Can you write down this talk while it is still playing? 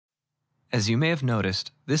As you may have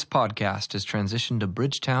noticed, this podcast has transitioned to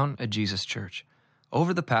Bridgetown, a Jesus church.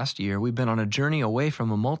 Over the past year, we've been on a journey away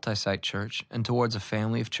from a multi-site church and towards a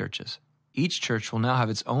family of churches. Each church will now have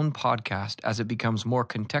its own podcast as it becomes more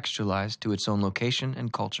contextualized to its own location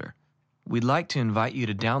and culture. We'd like to invite you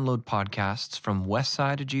to download podcasts from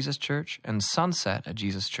Westside at Jesus Church and Sunset at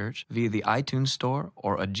Jesus Church via the iTunes Store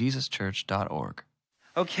or at jesuschurch.org.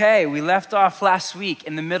 Okay, we left off last week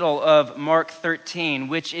in the middle of Mark 13,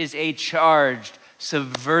 which is a charged,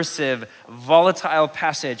 subversive, volatile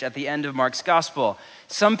passage at the end of Mark's gospel.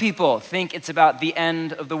 Some people think it's about the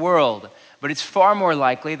end of the world, but it's far more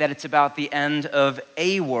likely that it's about the end of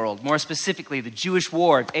a world, more specifically the Jewish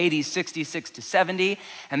war of AD 66 to 70,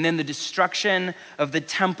 and then the destruction of the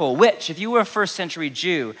temple, which, if you were a first century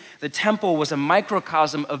Jew, the temple was a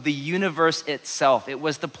microcosm of the universe itself. It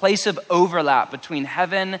was the place of overlap between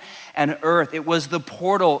heaven and earth. It was the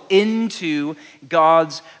portal into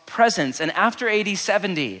God's presence. And after AD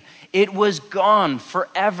 70, it was gone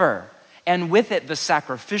forever. And with it, the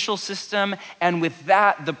sacrificial system, and with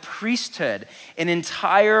that, the priesthood, an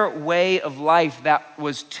entire way of life that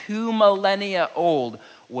was 2 millennia old,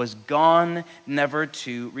 was gone, never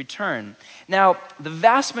to return. Now, the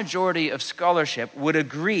vast majority of scholarship would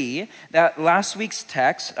agree that last week's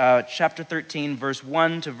text, chapter 13, verse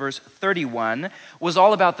 1 to verse 31, was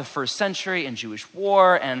all about the first century and Jewish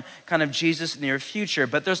war and kind of Jesus' near future.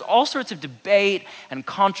 But there's all sorts of debate and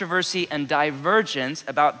controversy and divergence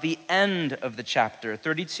about the end of the chapter,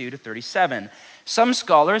 32 to 37. Some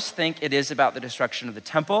scholars think it is about the destruction of the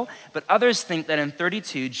temple, but others think that in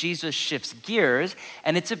 32, Jesus shifts gears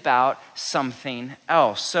and it's about something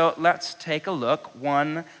else. So let's take a look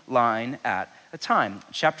one line at a time.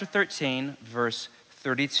 Chapter 13, verse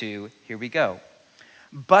 32, here we go.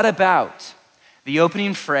 But about, the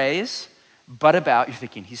opening phrase, but about, you're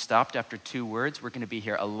thinking, he stopped after 2 words? We're going to be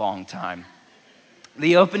here a long time.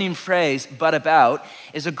 The opening phrase, but about,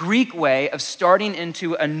 is a Greek way of starting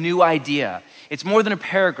into a new idea. It's more than a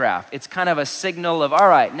paragraph. It's kind of a signal of, all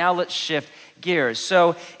right, now let's shift gears.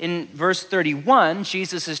 So in verse 31,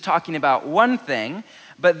 Jesus is talking about one thing,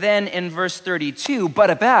 but then in verse 32, but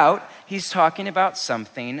about, he's talking about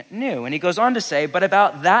something new. And he goes on to say, but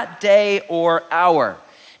about that day or hour.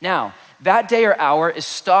 Now, that day or hour is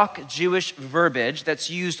stock Jewish verbiage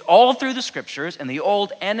that's used all through the scriptures in the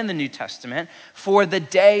Old and in the New Testament for the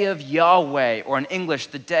day of Yahweh, or in English,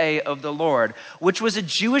 the day of the Lord, which was a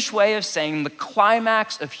Jewish way of saying the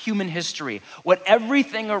climax of human history, what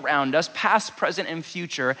everything around us, past, present, and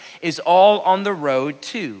future, is all on the road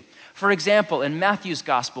to. For example, in Matthew's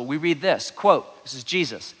gospel, we read this, quote, this is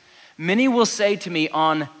Jesus, "Many will say to me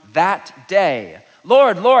on that day,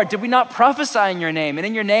 Lord, Lord, did we not prophesy in your name, and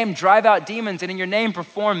in your name drive out demons, and in your name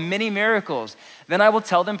perform many miracles? Then I will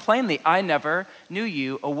tell them plainly, I never knew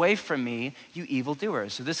you. Away from me, you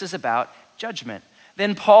evildoers." So this is about judgment.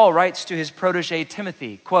 Then Paul writes to his protege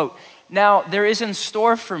Timothy, quote, "Now there is in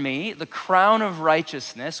store for me the crown of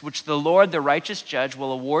righteousness, which the Lord, the righteous judge,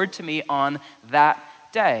 will award to me on that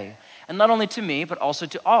day. And not only to me, but also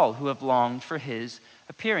to all who have longed for his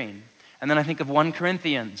appearing." And then I think of 1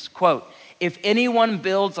 Corinthians, quote, "If anyone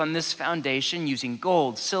builds on this foundation using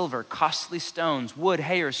gold, silver, costly stones, wood,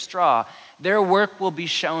 hay, or straw, their work will be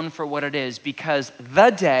shown for what it is, because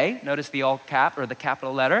the day," notice the all cap or the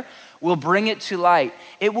capital letter, "will bring it to light.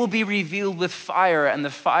 It will be revealed with fire, and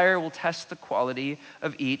the fire will test the quality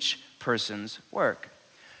of each person's work."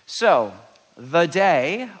 So, the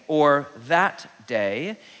day, or that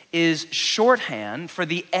day, is shorthand for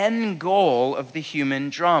the end goal of the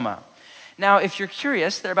human drama. Now, if you're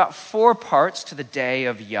curious, there are about 4 parts to the day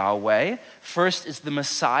of Yahweh. First is the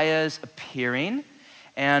Messiah's appearing,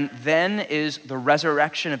 and then is the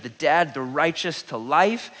resurrection of the dead, the righteous to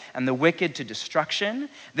life, and the wicked to destruction.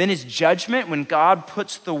 Then is judgment, when God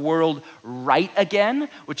puts the world right again,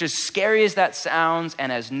 which, as scary as that sounds,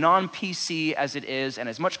 and as non-PC as it is, and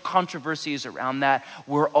as much controversy is around that,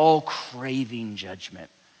 we're all craving judgment.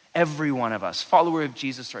 Every one of us, follower of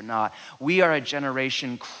Jesus or not, we are a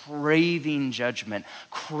generation craving judgment,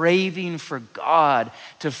 craving for God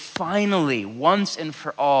to finally, once and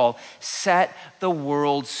for all, set the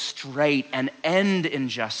world straight and end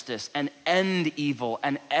injustice and end evil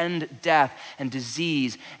and end death and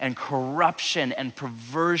disease and corruption and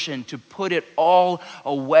perversion, to put it all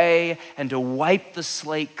away and to wipe the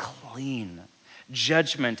slate clean.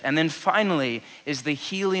 Judgment. And then finally is the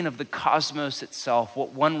healing of the cosmos itself, what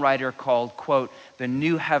one writer called, quote, the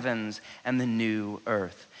new heavens and the new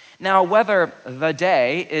earth. Now, whether the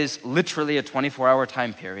day is literally a 24-hour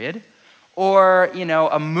time period, or,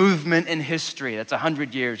 a movement in history that's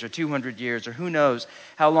 100 years or 200 years or who knows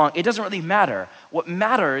how long. It doesn't really matter. What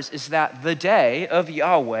matters is that the day of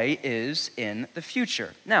Yahweh is in the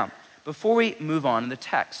future. Now, before we move on in the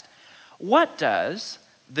text, what does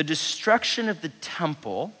the destruction of the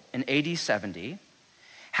temple in AD 70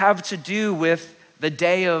 have to do with the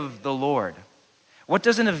day of the Lord? What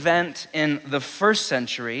does an event in the first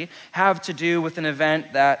century have to do with an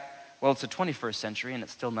event that, well, it's the 21st century and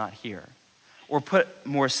it's still not here? Or put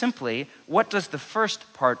more simply, what does the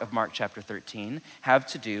first part of Mark chapter 13 have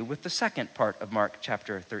to do with the second part of Mark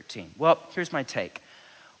chapter 13? Well, here's my take.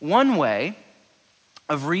 One way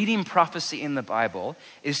of reading prophecy in the Bible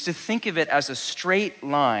is to think of it as a straight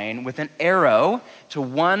line with an arrow to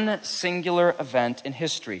one singular event in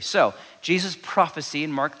history. So, Jesus' prophecy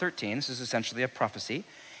in Mark 13, this is essentially a prophecy,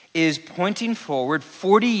 is pointing forward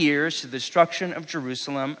 40 years to the destruction of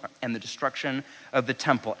Jerusalem and the destruction of the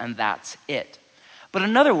temple, and that's it. But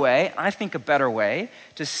another way, I think a better way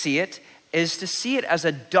to see it, is to see it as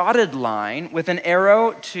a dotted line with an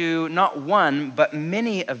arrow to not one, but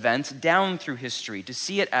many events down through history, to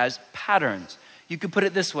see it as patterns. You could put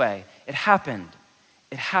it this way: it happened,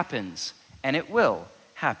 it happens, and it will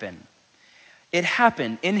happen. It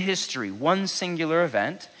happened in history, one singular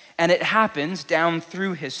event, and it happens down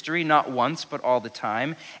through history, not once, but all the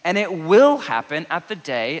time, and it will happen at the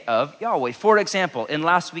day of Yahweh. For example, in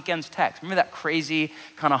last weekend's text, remember that crazy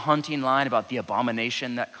kind of haunting line about the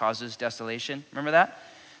abomination that causes desolation? Remember that?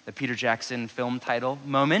 The Peter Jackson film title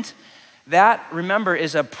moment? That, remember,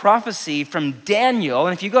 is a prophecy from Daniel.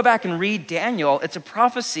 And if you go back and read Daniel, it's a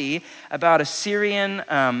prophecy about a Syrian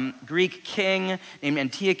Greek king named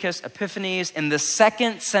Antiochus Epiphanes in the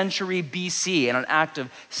 2nd century BC in an act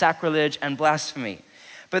of sacrilege and blasphemy.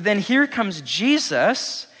 But then here comes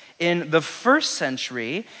Jesus in the 1st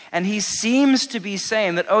century, and he seems to be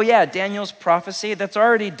saying that, oh yeah, Daniel's prophecy, that's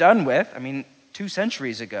already done with. 2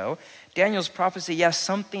 centuries ago. Daniel's prophecy, yes,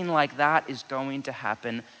 something like that is going to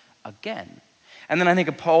happen again. And then I think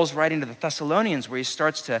of Paul's writing to the Thessalonians, where he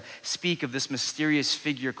starts to speak of this mysterious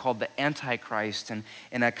figure called the Antichrist, and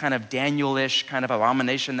in a kind of Daniel-ish kind of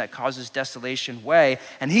abomination that causes desolation way.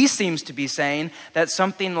 And he seems to be saying that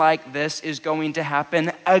something like this is going to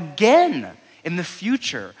happen again in the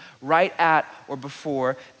future, right at or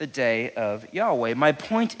before the day of Yahweh. My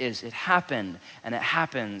point is, it happened, and it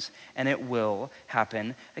happens, and it will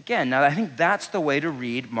happen again. Now, I think that's the way to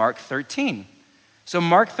read Mark 13. So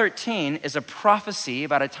Mark 13 is a prophecy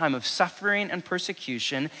about a time of suffering and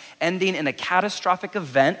persecution, ending in a catastrophic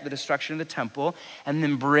event, the destruction of the temple, and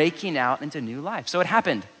then breaking out into new life. So it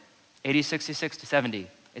happened, AD 66 to 70.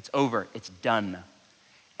 It's over, it's done.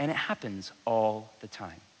 And it happens all the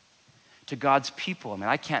time. To God's people,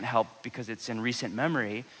 I can't help, because it's in recent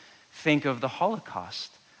memory, think of the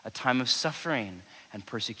Holocaust, a time of suffering and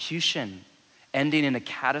persecution, ending in a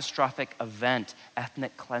catastrophic event,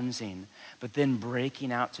 ethnic cleansing, but then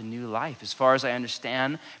breaking out to new life. As far as I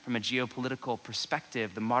understand, from a geopolitical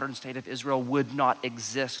perspective, the modern state of Israel would not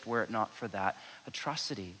exist were it not for that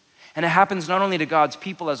atrocity. And it happens not only to God's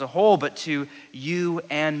people as a whole, but to you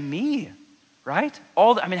and me, right?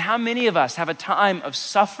 How many of us have a time of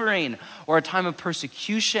suffering or a time of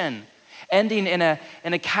persecution, ending in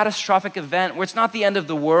a catastrophic event where it's not the end of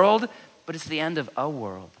the world, but it's the end of a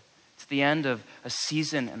world. It's the end of a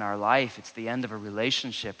season in our life. It's the end of a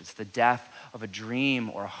relationship. It's the death of a dream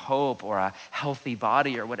or a hope or a healthy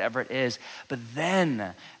body or whatever it is. But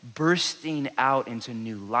then bursting out into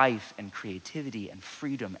new life and creativity and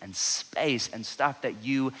freedom and space and stuff that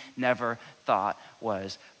you never thought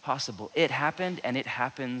was possible. It happened, and it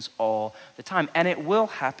happens all the time. And it will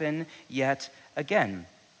happen yet again.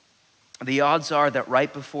 The odds are that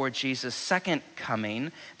right before Jesus' second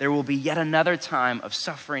coming, there will be yet another time of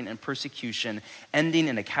suffering and persecution, ending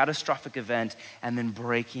in a catastrophic event and then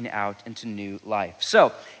breaking out into new life.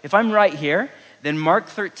 So, if I'm right here, then Mark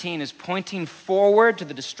 13 is pointing forward to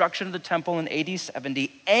the destruction of the temple in AD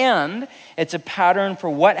 70, and it's a pattern for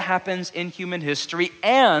what happens in human history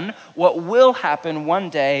and what will happen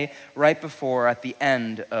one day right before, at the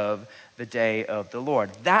end of the day of the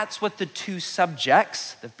Lord. That's what the two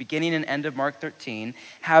subjects, the beginning and end of Mark 13,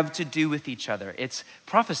 have to do with each other. It's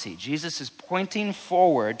prophecy. Jesus is pointing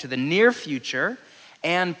forward to the near future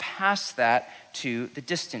and past that to the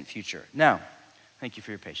distant future. Now, thank you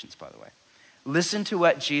for your patience, by the way. Listen to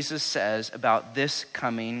what Jesus says about this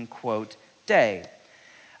coming, quote, day.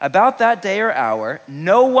 About that day or hour,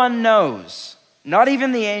 no one knows, not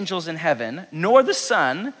even the angels in heaven, nor the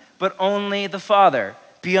Son, but only the Father.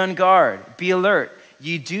 Be on guard, be alert.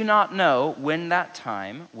 You do not know when that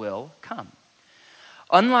time will come.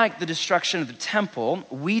 Unlike the destruction of the temple,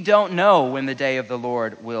 we don't know when the day of the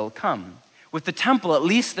Lord will come. With the temple, at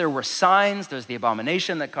least there were signs. There's the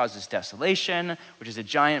abomination that causes desolation, which is a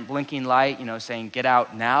giant blinking light, saying, get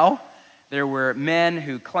out now. There were men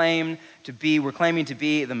who were claiming to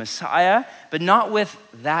be the Messiah, but not with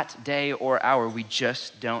that day or hour. We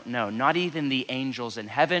just don't know. Not even the angels in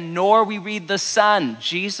heaven, nor we read the Son,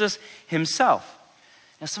 Jesus himself.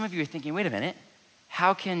 Now, some of you are thinking, wait a minute,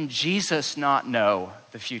 how can Jesus not know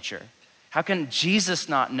the future? How can Jesus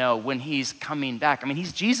not know when he's coming back? I mean,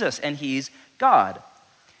 he's Jesus and he's God.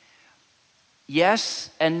 Yes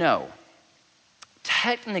and no.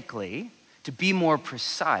 Technically, to be more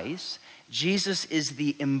precise, Jesus is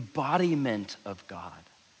the embodiment of God.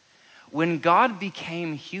 When God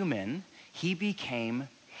became human, he became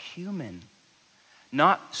human.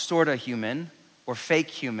 Not sorta human or fake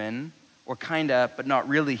human or kinda, but not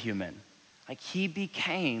really human. Like he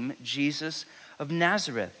became Jesus of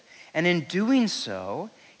Nazareth. And in doing so,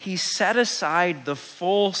 he set aside the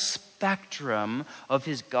full spectrum of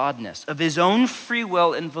his godness, of his own free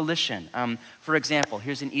will and volition. For example,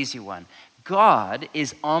 here's an easy one. God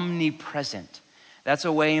is omnipresent. That's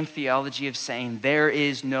a way in theology of saying there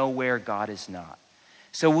is nowhere God is not.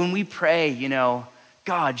 So when we pray,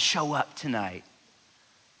 God, show up tonight,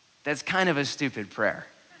 that's kind of a stupid prayer.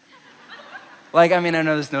 I know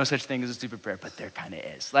there's no such thing as a stupid prayer, but there kind of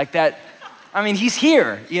is. Like that, he's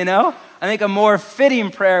here, I think a more fitting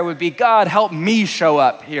prayer would be, God, help me show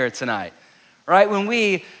up here tonight, right? When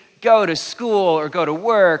we go to school or go to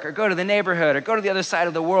work or go to the neighborhood or go to the other side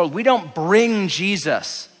of the world, we don't bring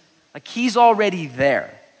Jesus. Like he's already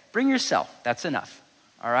there. Bring yourself, that's enough,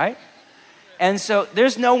 all right? And so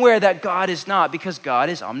there's nowhere that God is not because God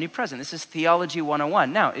is omnipresent. This is Theology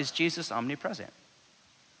 101. Now, is Jesus omnipresent?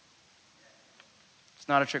 It's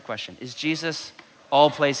not a trick question. Is Jesus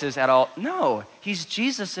all places at all? No, he's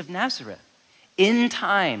Jesus of Nazareth. In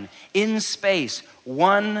time, in space,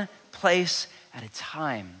 one place at a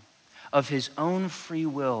time. Of his own free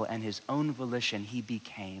will and his own volition, he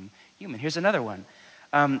became human. Here's another one.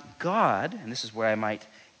 God, and this is where I might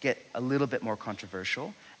get a little bit more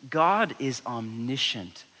controversial, God is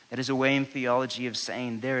omniscient. That is a way in theology of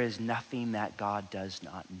saying there is nothing that God does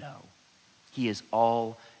not know. He is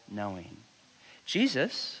all-knowing.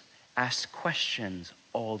 Jesus asks questions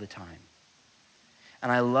all the time.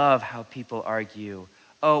 And I love how people argue,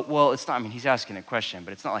 oh, well, it's not, he's asking a question,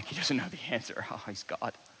 but it's not like he doesn't know the answer. Oh, he's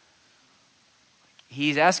God.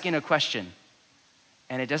 He's asking a question,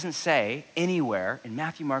 and it doesn't say anywhere in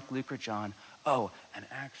Matthew, Mark, Luke, or John, oh, and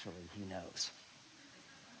actually he knows.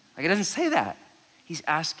 Like it doesn't say that. He's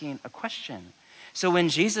asking a question. So when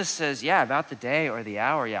Jesus says, yeah, about the day or the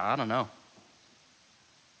hour, yeah, I don't know.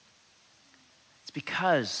 It's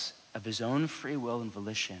because of his own free will and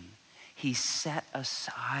volition. He set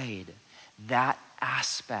aside that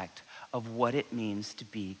aspect of what it means to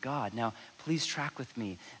be God. Now, please track with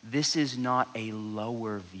me. This is not a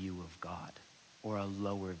lower view of God or a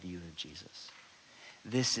lower view of Jesus.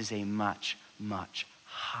 This is a much, much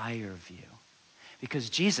higher view. Because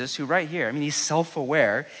Jesus, who right here, he's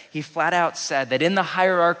self-aware, he flat out said that in the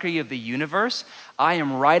hierarchy of the universe, I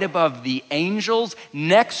am right above the angels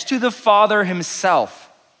next to the Father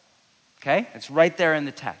himself. Okay? It's right there in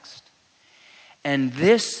the text. And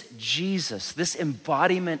this Jesus, this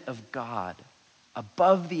embodiment of God,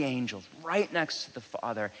 above the angels, right next to the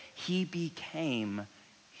Father, he became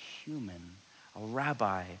human, a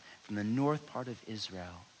rabbi from the north part of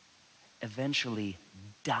Israel, eventually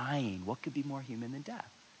dying. What could be more human than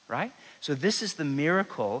death, right? So this is the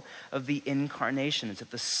miracle of the incarnation. It's at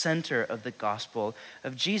the center of the gospel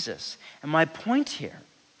of Jesus. And my point here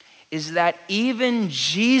is that even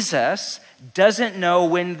Jesus doesn't know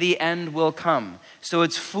when the end will come. So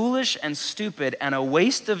it's foolish and stupid and a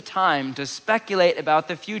waste of time to speculate about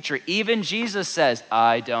the future. Even Jesus says,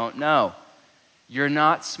 I don't know. You're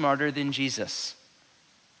not smarter than Jesus,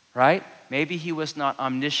 right? Maybe he was not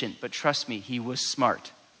omniscient, but trust me, he was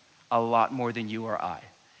smart. A lot more than you or I.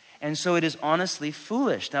 And so it is honestly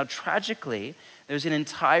foolish. Now, tragically, there's an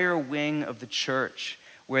entire wing of the church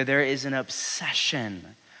where there is an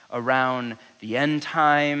obsession around the end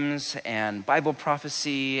times and Bible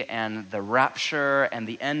prophecy and the rapture and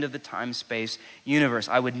the end of the time-space universe.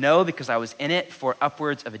 I would know because I was in it for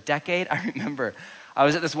upwards of a decade. I remember I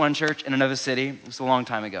was at this one church in another city. It was a long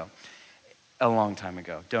time ago.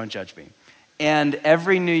 Don't judge me. And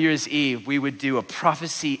every New Year's Eve, we would do a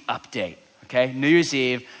prophecy update. Okay, New Year's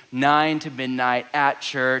Eve, 9 to midnight at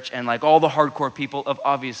church, and like all the hardcore people of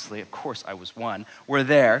course I was one, were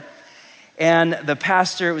there. And the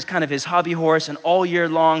pastor, it was kind of his hobby horse, and all year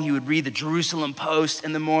long he would read the Jerusalem Post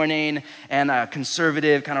in the morning and a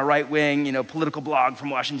conservative, kind of right-wing, political blog from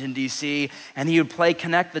Washington, D.C., and he would play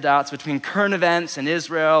connect the dots between current events in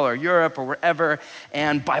Israel or Europe or wherever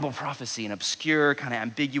and Bible prophecy, an obscure, kind of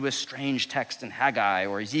ambiguous, strange text in Haggai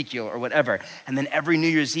or Ezekiel or whatever. And then every New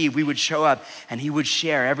Year's Eve we would show up and he would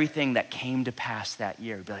share everything that came to pass that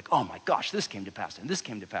year. He'd be like, oh my gosh, this came to pass and this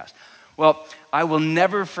came to pass. Well, I will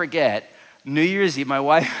never forget New Year's Eve. My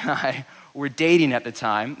wife and I were dating at the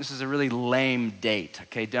time. This is a really lame date,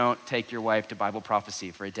 okay? Don't take your wife to Bible prophecy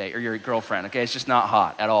for a date, or your girlfriend, okay? It's just not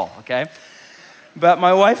hot at all, okay? But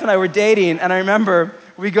my wife and I were dating, and I remember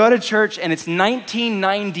we go to church, and it's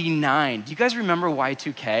 1999. Do you guys remember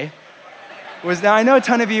Y2K? Now, I know a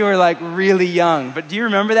ton of you are like really young, but do you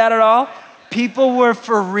remember that at all? People were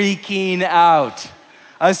freaking out.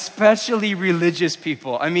 Especially religious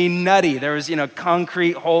people. I mean, nutty. There was,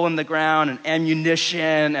 concrete hole in the ground and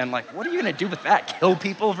ammunition and what are you going to do with that? Kill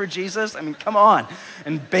people for Jesus? I mean, come on.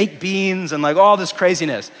 And baked beans and all this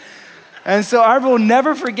craziness. And so I will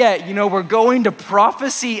never forget, we're going to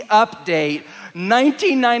Prophecy Update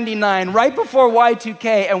 1999, right before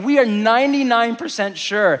Y2K, and we are 99%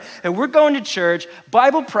 sure that we're going to church,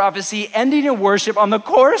 Bible prophecy, ending in worship on the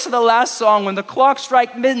chorus of the last song when the clock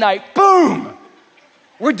strikes midnight, boom!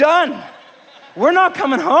 We're done. We're not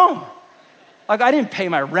coming home. I didn't pay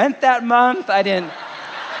my rent that month.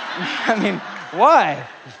 Why?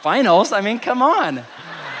 Finals, come on.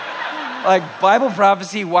 Bible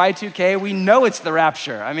prophecy, Y2K, we know it's the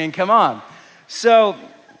rapture. Come on. So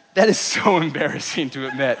that is so embarrassing to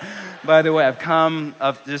admit. By the way, I've come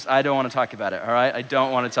up this, I don't want to talk about it, all right? I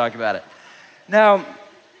don't want to talk about it. Now,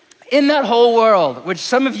 in that whole world, which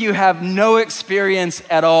some of you have no experience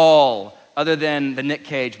at all, other than the Nick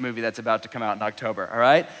Cage movie that's about to come out in October, all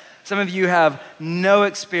right? Some of you have no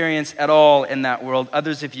experience at all in that world.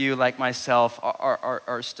 Others of you, like myself,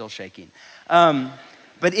 are still shaking.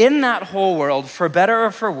 But in that whole world, for better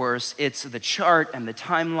or for worse, it's the chart and the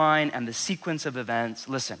timeline and the sequence of events.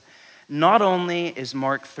 Listen, not only is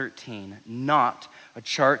Mark 13 not a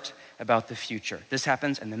chart about the future. This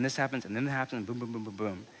happens, and then this happens, and then that happens, and boom, boom, boom, boom,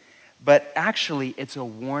 boom. But actually, it's a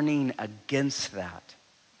warning against that.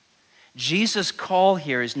 Jesus' call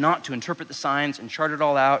here is not to interpret the signs and chart it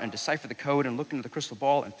all out and decipher the code and look into the crystal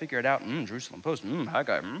ball and figure it out. Jerusalem Post,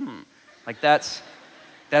 Haggai,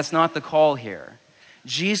 That's not the call here.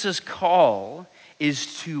 Jesus' call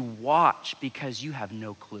is to watch because you have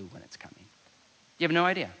no clue when it's coming. You have no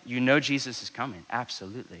idea. You know Jesus is coming,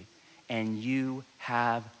 absolutely. And you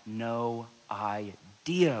have no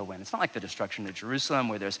idea when. It's not like the destruction of Jerusalem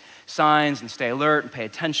where there's signs and stay alert and pay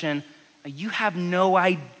attention. You have no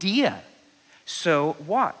idea. So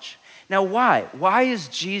watch. Now, why? Why is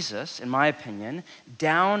Jesus, in my opinion,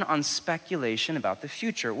 down on speculation about the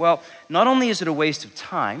future? Well, not only is it a waste of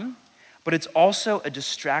time, but it's also a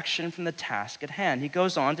distraction from the task at hand. He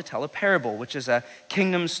goes on to tell a parable, which is a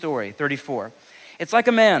kingdom story, 34. It's like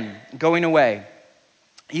a man going away.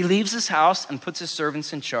 He leaves his house and puts his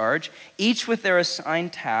servants in charge, each with their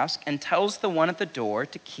assigned task, and tells the one at the door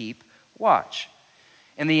to keep watch.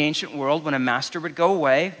 In the ancient world, when a master would go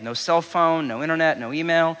away, no cell phone, no internet, no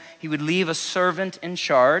email, he would leave a servant in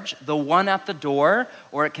charge. The one at the door,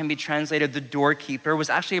 or it can be translated the doorkeeper,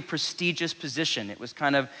 was actually a prestigious position. It was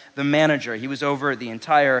kind of the manager. He was over the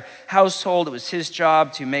entire household. It was his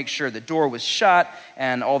job to make sure the door was shut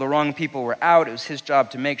and all the wrong people were out. It was his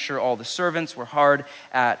job to make sure all the servants were hard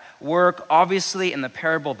at work. Obviously, in the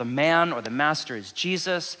parable, the man or the master is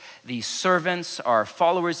Jesus. The servants are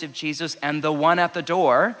followers of Jesus, and the one at the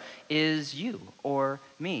door is you or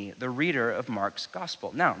me, the reader of Mark's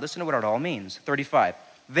gospel. Now, listen to what it all means. 35.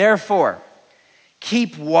 Therefore,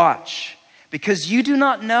 keep watch, because you do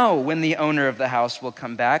not know when the owner of the house will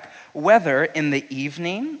come back, whether in the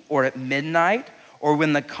evening or at midnight or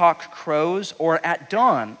when the cock crows or at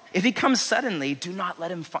dawn. If he comes suddenly, do not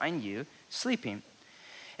let him find you sleeping.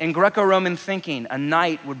 In Greco-Roman thinking, a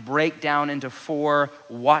night would break down into 4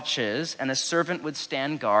 watches, and a servant would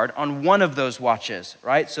stand guard on one of those watches,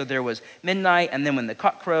 right? So there was midnight, and then when the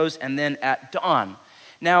cock crows, and then at dawn.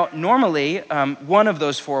 Now, normally, one of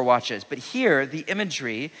those 4 watches, but here, the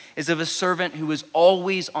imagery is of a servant who is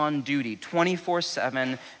always on duty,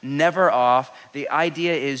 24/7, never off. The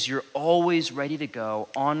idea is you're always ready to go,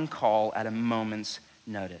 on call at a moment's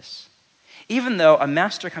notice. Even though a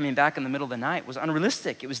master coming back in the middle of the night was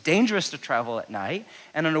unrealistic. It was dangerous to travel at night,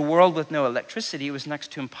 and in a world with no electricity, it was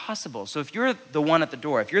next to impossible. So if you're the one at the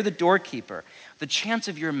door, if you're the doorkeeper, the chance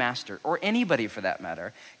of your master, or anybody for that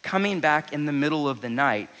matter, coming back in the middle of the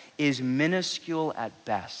night is minuscule at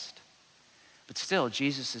best. But still,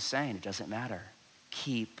 Jesus is saying it doesn't matter.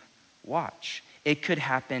 Keep watch. It could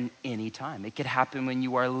happen anytime. It could happen when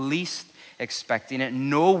you are least expecting it.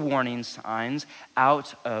 No warning signs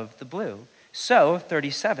out of the blue. So,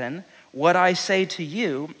 37, what I say to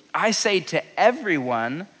you, I say to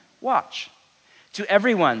everyone, watch. To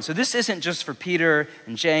everyone. So this isn't just for Peter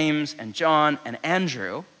and James and John and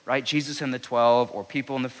Andrew, right? Jesus and the 12 or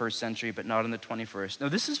people in the first century, but not in the 21st. No,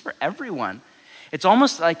 this is for everyone. It's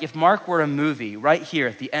almost like if Mark were a movie right here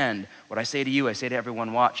at the end, what I say to you, I say to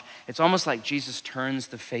everyone, watch. It's almost like Jesus turns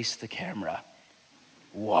to face the camera.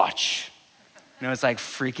 Watch. It's like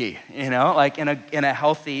freaky, like in a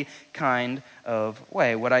healthy kind of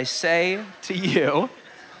way. What I say to you,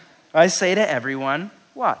 I say to everyone,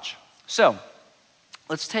 watch. So,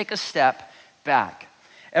 let's take a step back.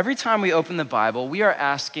 Every time we open the Bible, we are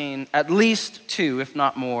asking at least two, if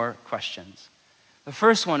not more, questions. The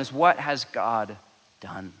first one is, what has God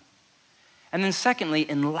done? And then secondly,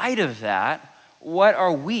 in light of that, what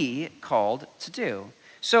are we called to do?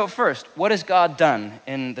 So first, what has God done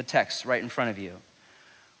in the text right in front of you?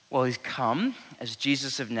 Well, he's come as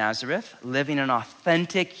Jesus of Nazareth, living an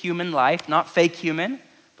authentic human life, not fake human,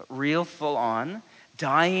 but real, full on,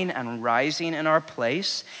 dying and rising in our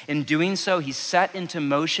place. In doing so, he set into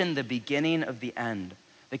motion the beginning of the end.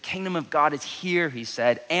 The kingdom of God is here, he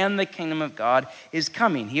said, and the kingdom of God is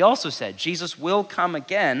coming. He also said Jesus will come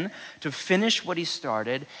again to finish what he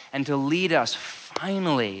started and to lead us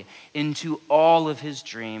finally into all of his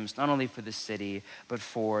dreams, not only for the city, but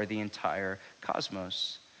for the entire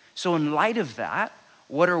cosmos. So in light of that,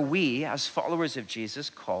 what are we as followers of Jesus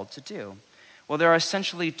called to do? Well, there are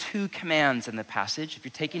essentially two commands in the passage. If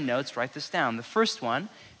you're taking notes, write this down. The first one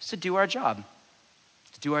is to do our job.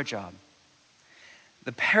 To do our job.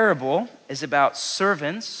 The parable is about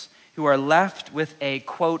servants who are left with a,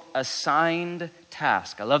 quote, assigned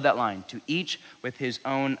task. I love that line. To each with his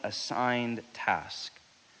own assigned task.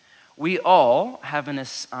 We all have an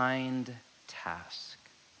assigned task.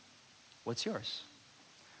 What's yours?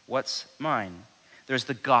 What's mine? There's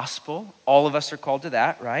the gospel. All of us are called to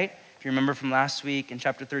that, right? If you remember from last week in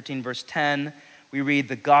chapter 13, verse 10, we read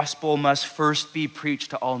the gospel must first be preached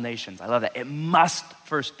to all nations. I love that. It must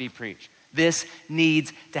first be preached. This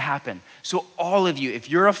needs to happen. So all of you, if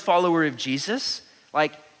you're a follower of Jesus,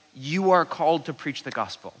 you are called to preach the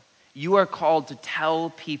gospel. You are called to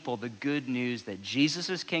tell people the good news that Jesus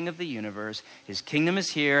is king of the universe, his kingdom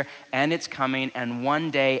is here, and it's coming, and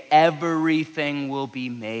one day everything will be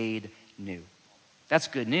made new. That's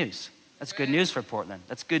good news. That's good news for Portland.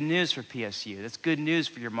 That's good news for PSU. That's good news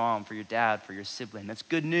for your mom, for your dad, for your sibling. That's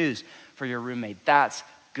good news for your roommate. That's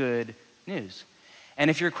good news. And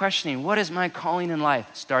if you're questioning, what is my calling in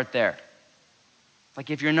life? Start there.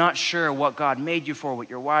 If you're not sure what God made you for, what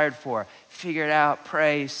you're wired for, figure it out,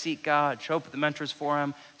 pray, seek God, show up at the mentors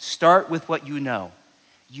forum. Start with what you know.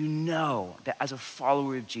 You know that as a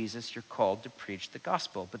follower of Jesus, you're called to preach the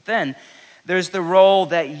gospel. But then there's the role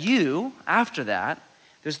that you, after that,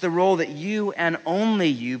 there's the role that you and only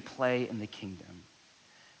you play in the kingdom.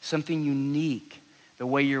 Something unique. The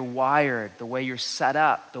way you're wired, the way you're set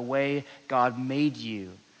up, the way God made you,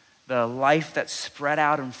 the life that's spread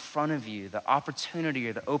out in front of you, the opportunity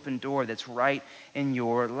or the open door that's right in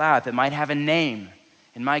your lap. It might have a name.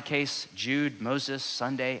 In my case, Jude, Moses,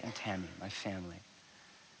 Sunday, and Tammy, my family.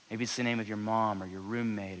 Maybe it's the name of your mom or your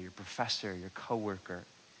roommate or your professor or your coworker.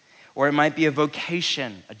 Or it might be a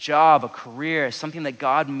vocation, a job, a career, something that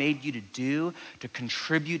God made you to do, to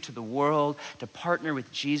contribute to the world, to partner with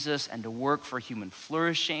Jesus and to work for human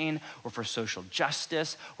flourishing or for social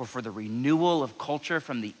justice or for the renewal of culture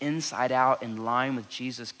from the inside out in line with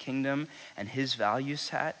Jesus' kingdom and his value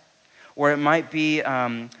set. Or it might be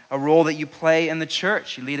a role that you play in the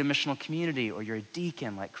church. You lead a missional community, or you're a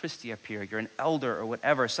deacon like Christy up here, you're an elder or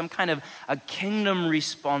whatever, some kind of a kingdom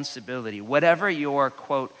responsibility. Whatever your,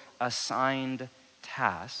 quote, assigned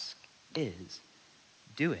task is,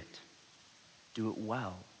 do it. Do it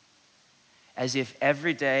well. As if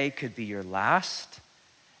every day could be your last,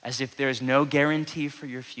 as if there's no guarantee for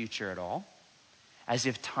your future at all, as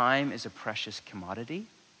if time is a precious commodity,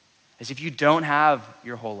 as if you don't have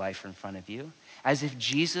your whole life in front of you, as if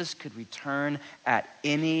Jesus could return at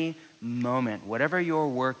any moment. Whatever your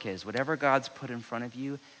work is, whatever God's put in front of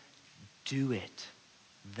you, do it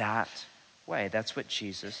that way. That's what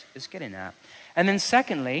Jesus is getting at. And then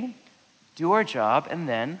secondly, do our job and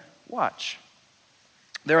then watch.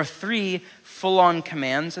 There are three full-on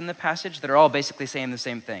commands in the passage that are all basically saying the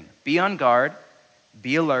same thing. Be on guard,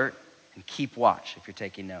 be alert, and keep watch if you're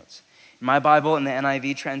taking notes. In my Bible, in the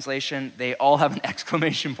NIV translation, they all have an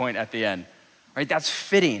exclamation point at the end. Right? That's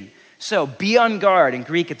fitting. So be on guard. In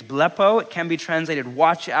Greek, it's blepo. It can be translated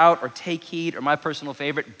watch out or take heed, or my personal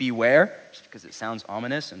favorite, beware, just because it sounds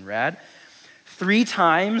ominous and rad. 3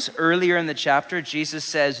 times earlier in the chapter, Jesus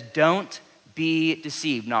says, don't be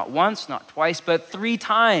deceived. Not once, not twice, but 3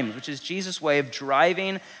 times, which is Jesus' way of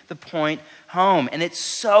driving the point home. And it's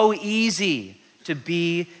so easy to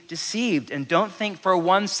be deceived. And don't think for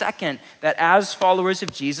 1 second that as followers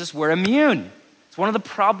of Jesus, we're immune. It's one of the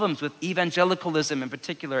problems with evangelicalism in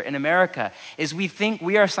particular in America, is we think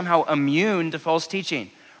we are somehow immune to false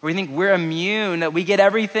teaching. Or we think we're immune, that we get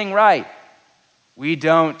everything right. We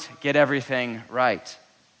don't get everything right.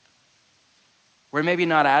 We're maybe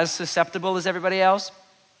not as susceptible as everybody else,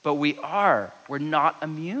 but we are. We're not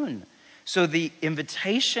immune. So the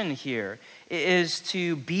invitation here is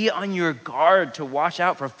to be on your guard, to watch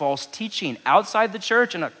out for false teaching outside the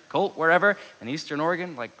church, in a cult, wherever, in Eastern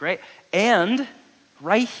Oregon, like great. And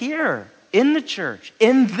right here in the church,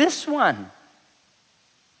 in this one.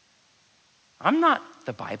 I'm not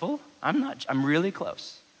the Bible. I'm really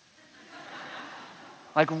close.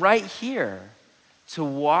 Like right here, to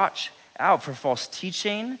watch out for false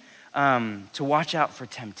teaching, to watch out for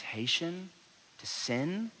temptation, to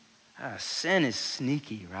sin. Sin is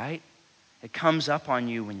sneaky, right? It comes up on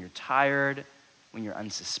you when you're tired, when you're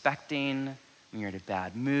unsuspecting, when you're in a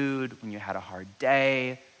bad mood, when you had a hard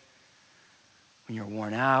day, when you're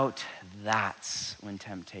worn out. That's when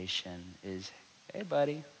temptation is, hey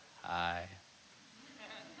buddy, hi.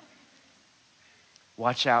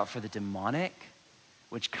 Watch out for the demonic,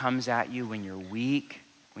 which comes at you when you're weak,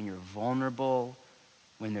 when you're vulnerable,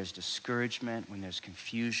 when there's discouragement, when there's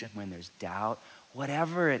confusion, when there's doubt.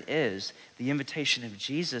 Whatever it is, the invitation of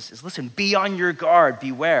Jesus is, listen, be on your guard,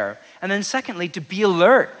 beware. And then secondly, to be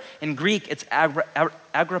alert. In Greek, it's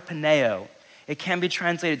agripaneo. It can be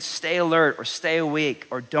translated stay alert or stay awake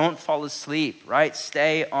or don't fall asleep, right?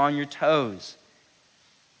 Stay on your toes.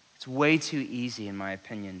 It's way too easy, in my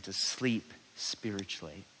opinion, to sleep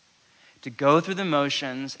spiritually. To go through the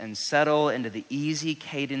motions and settle into the easy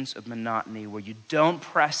cadence of monotony where you don't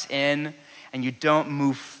press in and you don't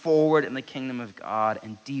move forward in the kingdom of God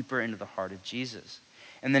and deeper into the heart of Jesus.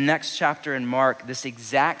 In the next chapter in Mark, this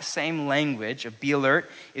exact same language of be alert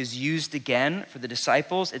is used again for the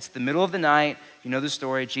disciples. It's the middle of the night. You know the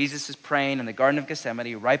story. Jesus is praying in the Garden of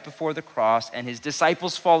Gethsemane right before the cross, and his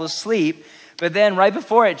disciples fall asleep. But then right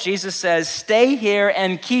before it, Jesus says, stay here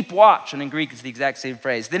and keep watch. And in Greek, it's the exact same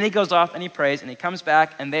phrase. Then he goes off and he prays, and he comes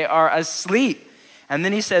back, and they are asleep. And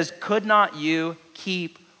then he says, could not you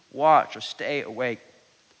keep watch or stay awake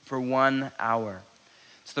for 1 hour?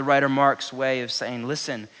 It's the writer Mark's way of saying,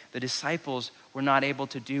 listen, the disciples were not able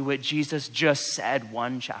to do what Jesus just said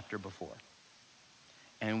 1 chapter before.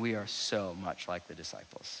 And we are so much like the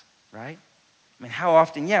disciples, right? I mean, how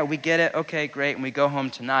often, we get it, okay, great, and we go home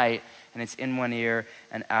tonight, and it's in one ear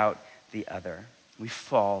and out the other. We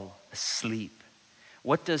fall asleep.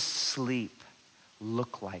 What does sleep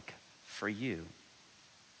look like for you?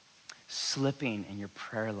 Slipping in your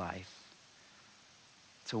prayer life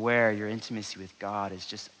to where your intimacy with God is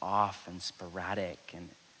just off and sporadic and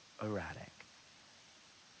erratic.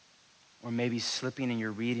 Or maybe slipping in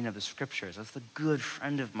your reading of the scriptures. That's a good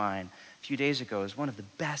friend of mine a few days ago is one of the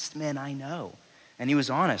best men I know. And he was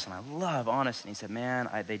honest, and I love honest. And he said, man,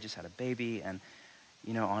 they just had a baby, and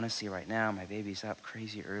honestly right now, my baby's up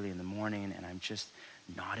crazy early in the morning, and I'm just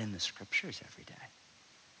not in the scriptures every day.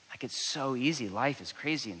 Like, it's so easy. Life is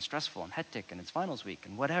crazy and stressful and hectic, and it's finals week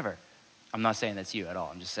and whatever. I'm not saying that's you at all.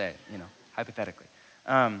 I'm just saying, hypothetically.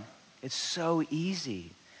 It's so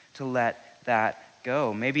easy to let that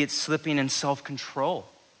go. Maybe it's slipping in self-control.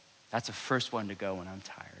 That's the first one to go when I'm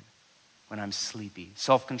tired, when I'm sleepy.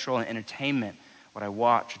 Self-control in entertainment, what I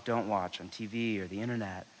watch or don't watch on TV or the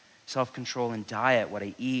internet. Self-control in diet, what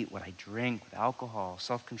I eat, what I drink with alcohol.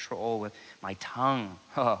 Self-control with my tongue,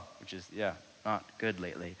 which is, not good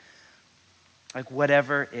lately. Like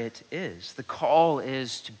whatever it is. The call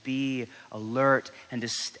is to be alert and to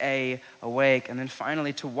stay awake. And then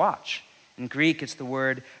finally to watch. In Greek, it's the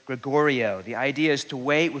word Gregorio. The idea is to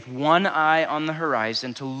wait with one eye on the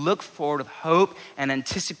horizon, to look forward with hope and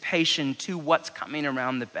anticipation to what's coming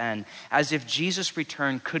around the bend, as if Jesus'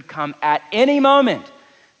 return could come at any moment.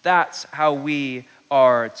 That's how we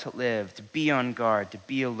are to live, to be on guard, to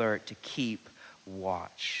be alert, to keep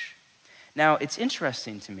watch. Now, it's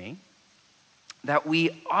interesting to me that we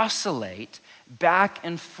oscillate back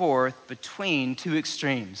and forth between two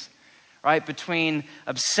extremes, right? Between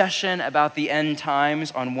obsession about the end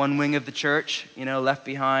times on one wing of the church, Left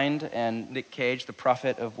Behind and Nick Cage, the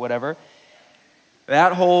prophet of whatever,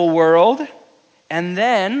 that whole world, and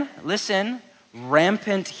then, listen,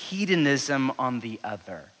 rampant hedonism on the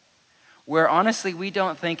other. where honestly we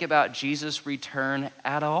don't think about Jesus' return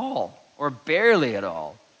at all, or barely at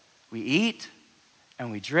all. We eat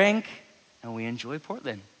and we drink and we enjoy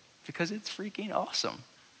Portland because it's freaking awesome.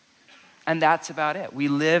 And that's about it. We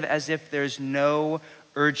live as if there's no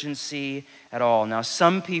urgency at all. Now,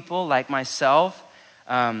 some people, like myself,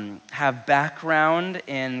 have background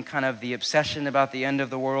in kind of the obsession about the end of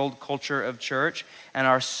the world culture of church and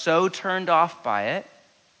are so turned off by it,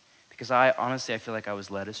 because I feel like I was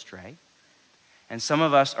led astray. And some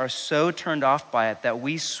of us are so turned off by it that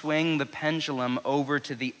we swing the pendulum over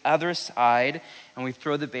to the other side and we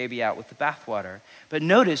throw the baby out with the bathwater. But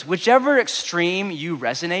notice, whichever extreme you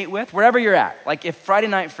resonate with, wherever you're at, like if Friday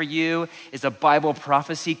night for you is a Bible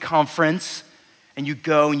prophecy conference and you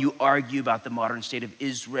go and you argue about the modern state of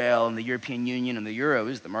Israel and the European Union and the euro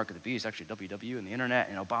is the mark of the beast, actually WW and the internet,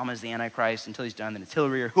 and Obama's the Antichrist until he's done, then it's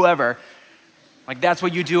Hillary or whoever. Like that's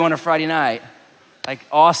what you do on a Friday night. Like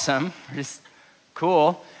awesome, just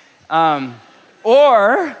cool.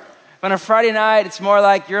 Or on a Friday night, it's more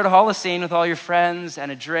like you're at a Holocene with all your friends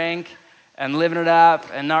and a drink and living it up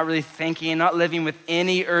and not really thinking, not living with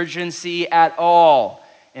any urgency at all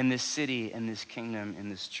in this city, in this kingdom, in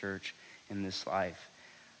this church, in this life.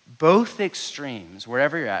 Both extremes,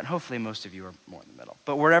 wherever you're at, and hopefully most of you are more in the middle,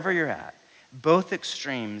 but wherever you're at, both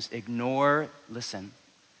extremes ignore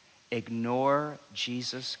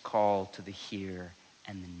Jesus' call to the here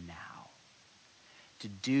and the now. To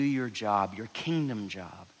do your job, your kingdom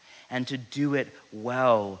job, and to do it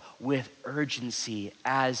well with urgency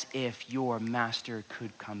as if your master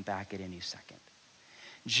could come back at any second.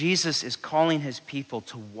 Jesus is calling his people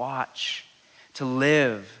to watch, to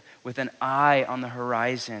live with an eye on the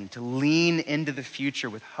horizon, to lean into the future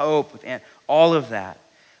with hope, with all of that,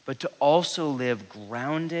 but to also live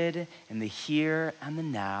grounded in the here and the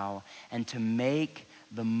now, and to make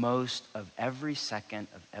the most of every second,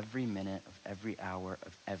 of every minute, of every hour,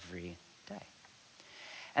 of every day.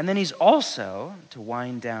 And then he's also, to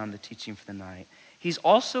wind down the teaching for the night, he's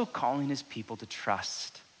also calling his people to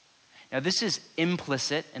trust. Now, this is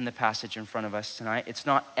implicit in the passage in front of us tonight. It's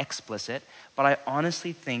not explicit, but I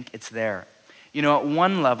honestly think it's there. You know, at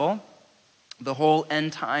one level, the whole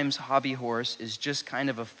end times hobby horse is just kind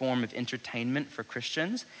of a form of entertainment for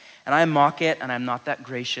Christians. And I mock it, and I'm not that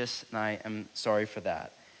gracious, and I am sorry for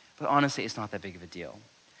that. But honestly, it's not that big of a deal.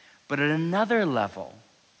 But at another level,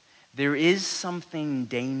 there is something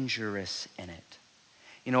dangerous in it.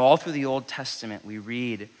 You know, all through the Old Testament, we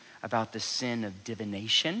read about the sin of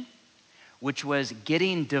divination, which was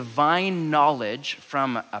getting divine knowledge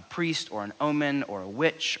from a priest or an omen or a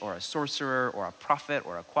witch or a sorcerer or a prophet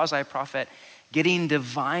or a quasi-prophet, getting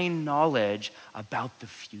divine knowledge about the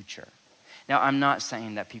future. Now, I'm not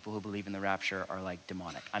saying that people who believe in the rapture are like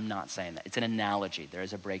demonic. I'm not saying that. It's an analogy. There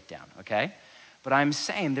is a breakdown, okay? But I'm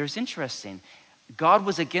saying there's interesting. God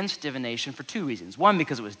was against divination for two reasons. One,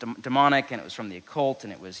 because it was demonic and it was from the occult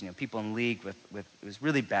and it was, people in league with it was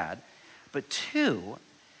really bad. But two,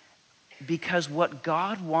 because what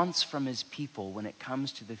God wants from his people when it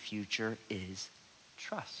comes to the future is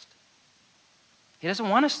trust. He doesn't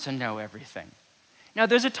want us to know everything. Now,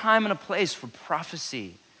 there's a time and a place for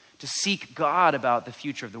prophecy, to seek God about the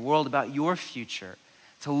future of the world, about your future,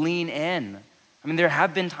 to lean in. I mean, there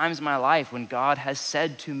have been times in my life when God has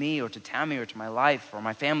said to me or to Tammy or to my life or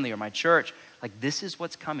my family or my church, like, this is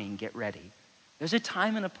what's coming, get ready. There's a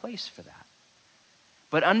time and a place for that.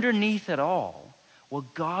 But underneath it all,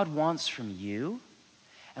 what God wants from you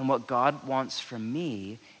and what God wants from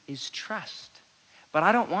me is trust. But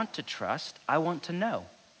I don't want to trust, I want to know.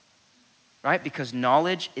 Right? Because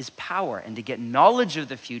knowledge is power. And to get knowledge of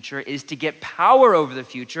the future is to get power over the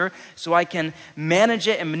future so I can manage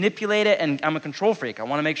it and manipulate it. And I'm a control freak. I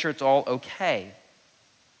want to make sure it's all okay.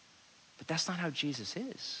 But that's not how Jesus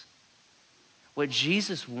is. What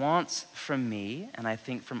Jesus wants from me, and I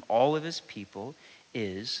think from all of his people,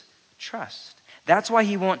 is trust. That's why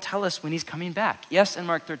he won't tell us when he's coming back. Yes, in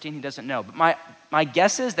Mark 13, he doesn't know. But my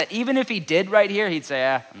guess is that even if he did right here, he'd say,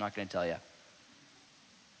 I'm not going to tell you.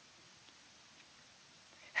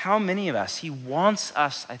 How many of us, he wants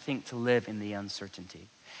us, I think, to live in the uncertainty.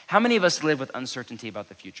 How many of us live with uncertainty about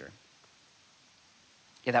the future?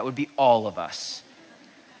 Yeah, that would be all of us.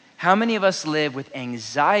 How many of us live with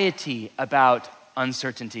anxiety about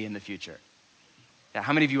uncertainty in the future? Yeah,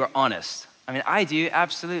 how many of you are honest? I mean, I do,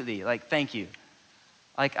 absolutely. Like, thank you.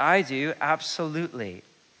 Like, I do, absolutely.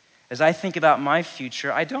 As I think about my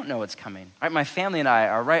future, I don't know what's coming. Right? My family and I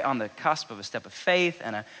are right on the cusp of a step of faith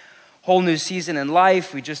and a whole new season in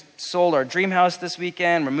life. We just sold our dream house this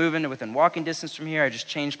weekend. We're moving to within walking distance from here. I just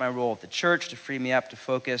changed my role at the church to free me up to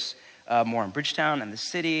focus more on Bridgetown and the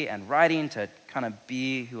city and writing, to kind of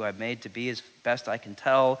be who I'm made to be as best I can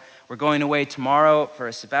tell. We're going away tomorrow for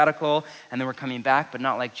a sabbatical, and then we're coming back, but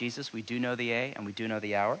not like Jesus. We do know the A, and we do know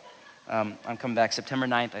the hour. I'm coming back September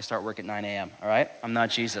 9th. I start work at 9 a.m., all right? I'm not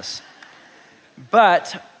Jesus.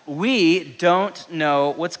 But we don't know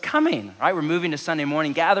what's coming, right? We're moving to Sunday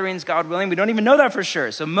morning gatherings, God willing. We don't even know that for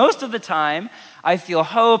sure. So most of the time, I feel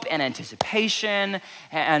hope and anticipation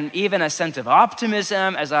and even a sense of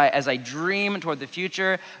optimism as I dream toward the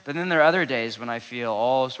future. But then there are other days when I feel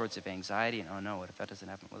all sorts of anxiety and, oh no, what if that doesn't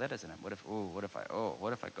happen? Well, that doesn't happen. What if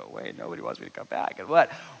I go away? Nobody wants me to come back. And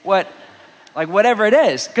like whatever it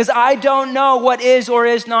is, because I don't know what is or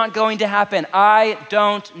is not going to happen. I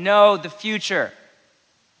don't know the future,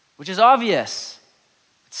 which is obvious,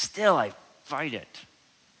 but still I fight it.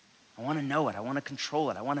 I want to know it. I want to control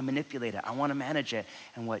it. I want to manipulate it. I want to manage it.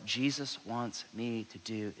 And what Jesus wants me to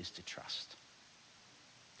do is to trust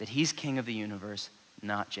that he's king of the universe,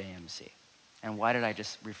 not JMC. And why did I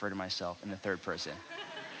just refer to myself in the third person?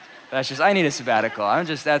 I need a sabbatical.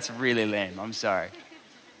 That's really lame. I'm sorry.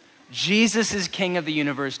 Jesus is king of the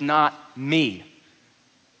universe, not me.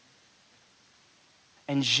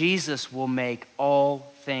 And Jesus will make all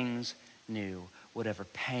things new, whatever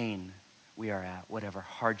pain we are at, whatever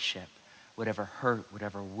hardship, whatever hurt,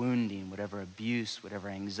 whatever wounding, whatever abuse, whatever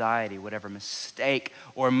anxiety, whatever mistake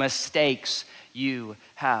or mistakes you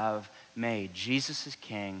have made. Jesus is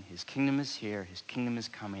king, his kingdom is here, his kingdom is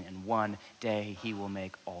coming, and one day he will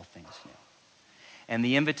make all things new. And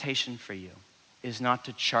the invitation for you is not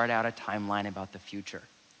to chart out a timeline about the future.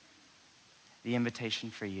 The invitation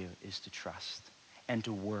for you is to trust and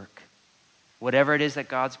to work. Whatever it is that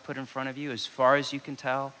God's put in front of you, as far as you can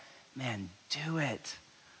tell, man, do it.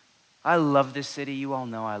 I love this city. You all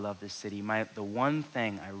know I love this city. The one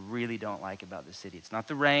thing I really don't like about the city, it's not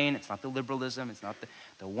the rain, it's not the liberalism, it's not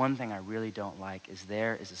the one thing I really don't like is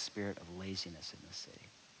there is a spirit of laziness in this city.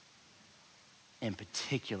 In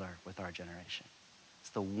particular with our generation. It's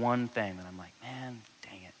the one thing that I'm like, man,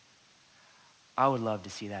 dang it. I would love to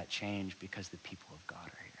see that change because the people of God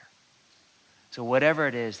are here. So whatever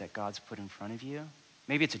it is that God's put in front of you,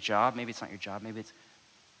 maybe it's a job, maybe it's not your job, maybe it's,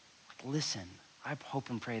 listen, I hope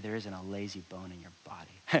and pray there isn't a lazy bone in your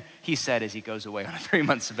body. He said as he goes away on a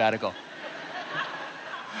 3-month sabbatical.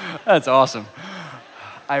 That's awesome.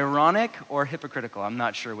 Ironic or hypocritical, I'm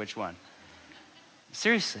not sure which one.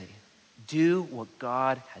 Seriously, do what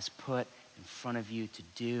God has put in front of you to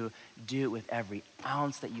do. Do it with every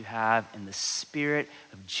ounce that you have in the spirit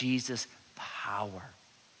of Jesus' power.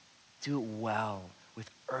 Do it well, with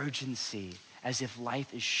urgency, as if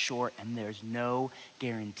life is short and there's no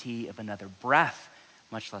guarantee of another breath,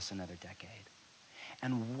 much less another decade.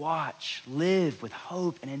 And live with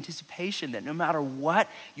hope and anticipation that no matter what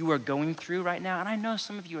you are going through right now, and I know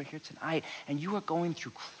some of you are here tonight and you are going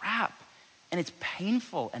through crap, and it's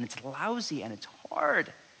painful and it's lousy and it's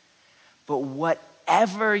hard. But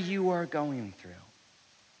whatever you are going through,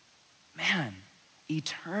 man,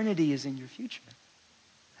 eternity is in your future.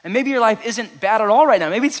 And maybe your life isn't bad at all right now.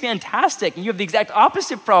 Maybe it's fantastic and you have the exact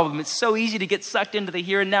opposite problem. It's so easy to get sucked into the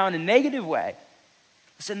here and now in a negative way.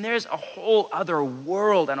 Listen, there's a whole other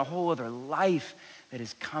world and a whole other life that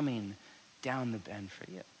is coming down the bend for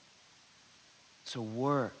you. So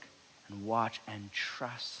work and watch and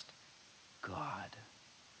trust God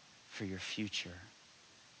for your future,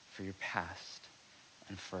 for your past,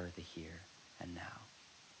 and for the here and now.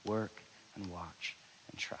 Work and watch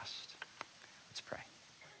and trust. Let's pray.